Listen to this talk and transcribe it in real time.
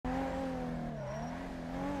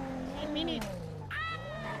1 minute.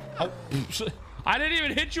 Oh, I didn't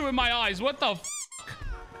even hit you in my eyes. What the f?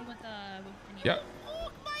 Yeah.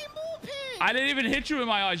 Oh, my moped. I didn't even hit you in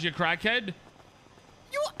my eyes, you crackhead.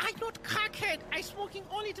 You are not crackhead. I smoking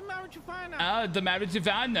only the marijuana. The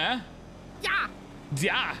marijuana? Yeah.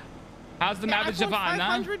 Yeah. How's the marijuana?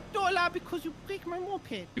 I want $500 because you break my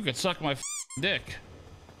moped. You could suck my dick.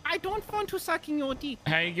 I don't want to suck in your dick.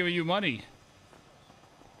 I ain't giving you money.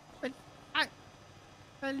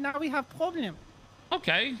 Well, now we have problem.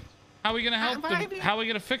 Okay. How are we gonna help? How are we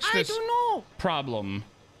gonna fix this I don't know. problem?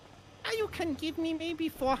 You can give me maybe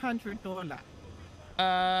 $400.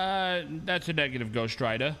 That's a negative, Ghost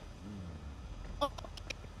Rider. Okay.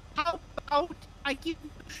 How about I give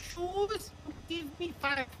you shoes? Give me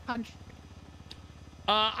 $500.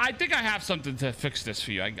 I think I have something to fix this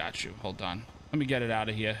for you. I got you. Hold on. Let me get it out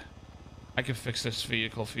of here. I can fix this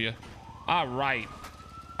vehicle for you. All right.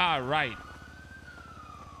 All right.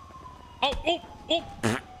 Oh, oh, oh.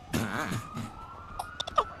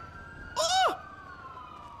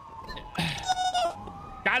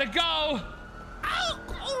 Gotta go.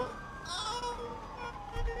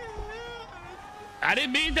 I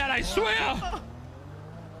didn't mean that, I swear.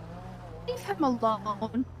 Leave him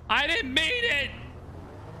alone. I didn't mean it.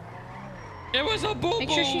 It was a boo-boo.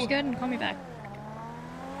 Make sure she's good and call me back.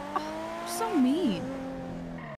 Oh, so mean.